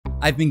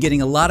I've been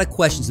getting a lot of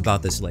questions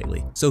about this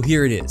lately, so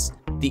here it is,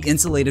 the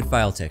insulated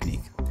file technique.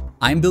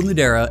 I'm Bill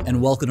Nudera,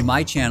 and welcome to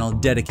my channel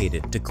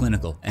dedicated to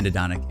clinical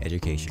endodontic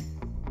education.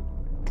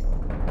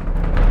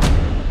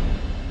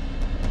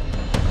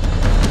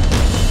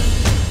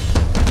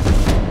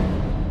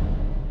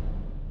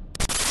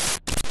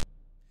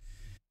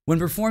 When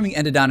performing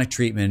endodontic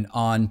treatment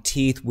on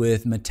teeth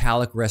with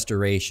metallic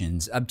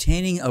restorations,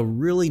 obtaining a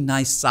really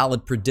nice,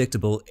 solid,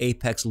 predictable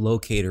apex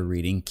locator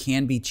reading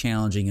can be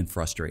challenging and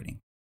frustrating.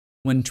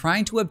 When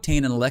trying to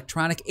obtain an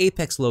electronic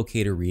apex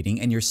locator reading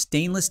and your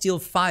stainless steel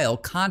file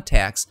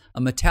contacts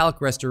a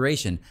metallic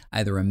restoration,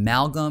 either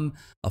amalgam,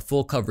 a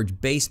full coverage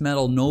base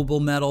metal, noble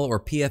metal, or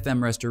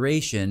PFM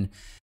restoration,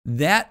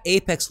 that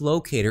apex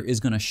locator is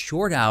going to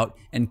short out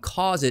and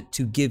cause it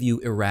to give you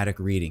erratic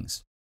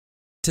readings.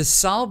 To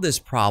solve this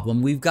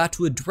problem, we've got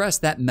to address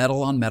that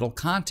metal-on-metal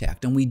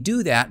contact, and we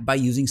do that by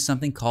using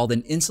something called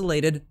an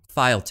insulated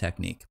file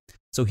technique.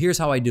 So here's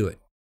how I do it.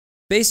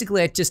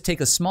 Basically, I just take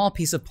a small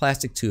piece of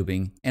plastic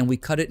tubing and we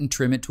cut it and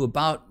trim it to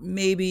about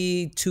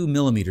maybe 2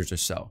 millimeters or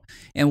so.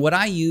 And what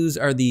I use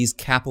are these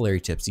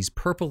capillary tips, these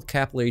purple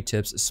capillary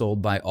tips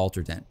sold by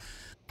Ultradent.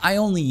 I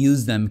only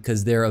use them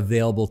because they're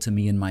available to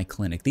me in my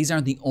clinic. These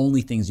aren't the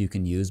only things you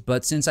can use,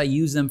 but since I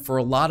use them for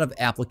a lot of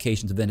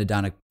applications of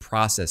endodontic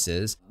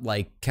processes,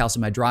 like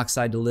calcium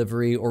hydroxide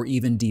delivery or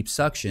even deep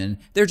suction,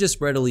 they're just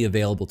readily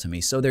available to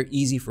me. So they're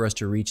easy for us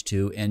to reach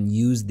to and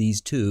use these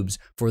tubes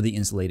for the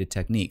insulated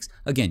techniques.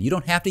 Again, you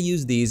don't have to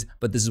use these,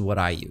 but this is what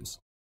I use.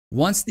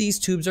 Once these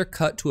tubes are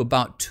cut to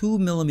about 2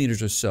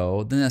 millimeters or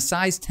so, then a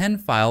size 10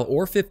 file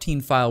or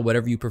 15 file,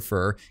 whatever you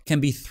prefer, can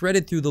be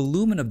threaded through the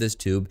lumen of this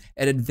tube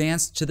and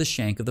advanced to the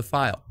shank of the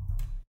file.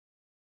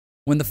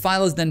 When the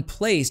file is then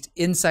placed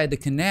inside the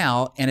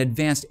canal and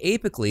advanced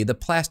apically, the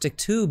plastic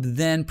tube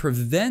then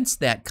prevents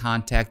that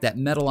contact, that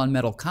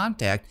metal-on-metal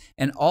contact,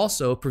 and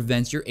also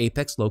prevents your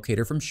apex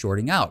locator from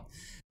shorting out.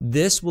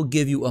 This will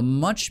give you a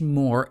much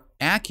more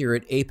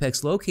accurate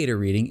apex locator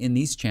reading in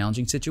these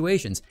challenging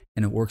situations,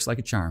 and it works like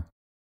a charm.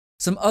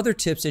 Some other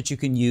tips that you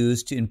can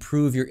use to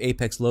improve your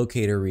apex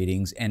locator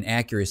readings and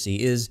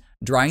accuracy is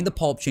drying the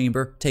pulp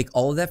chamber, take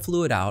all of that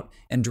fluid out,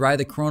 and dry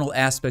the coronal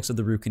aspects of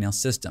the root canal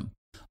system.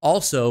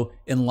 Also,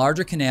 in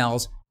larger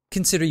canals,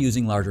 consider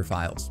using larger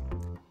files.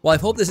 Well, I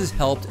hope this has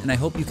helped, and I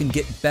hope you can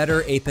get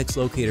better apex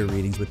locator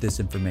readings with this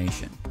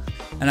information.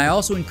 And I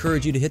also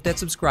encourage you to hit that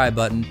subscribe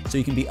button so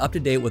you can be up to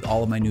date with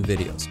all of my new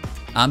videos.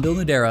 I'm Bill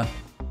Nudera.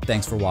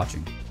 Thanks for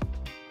watching.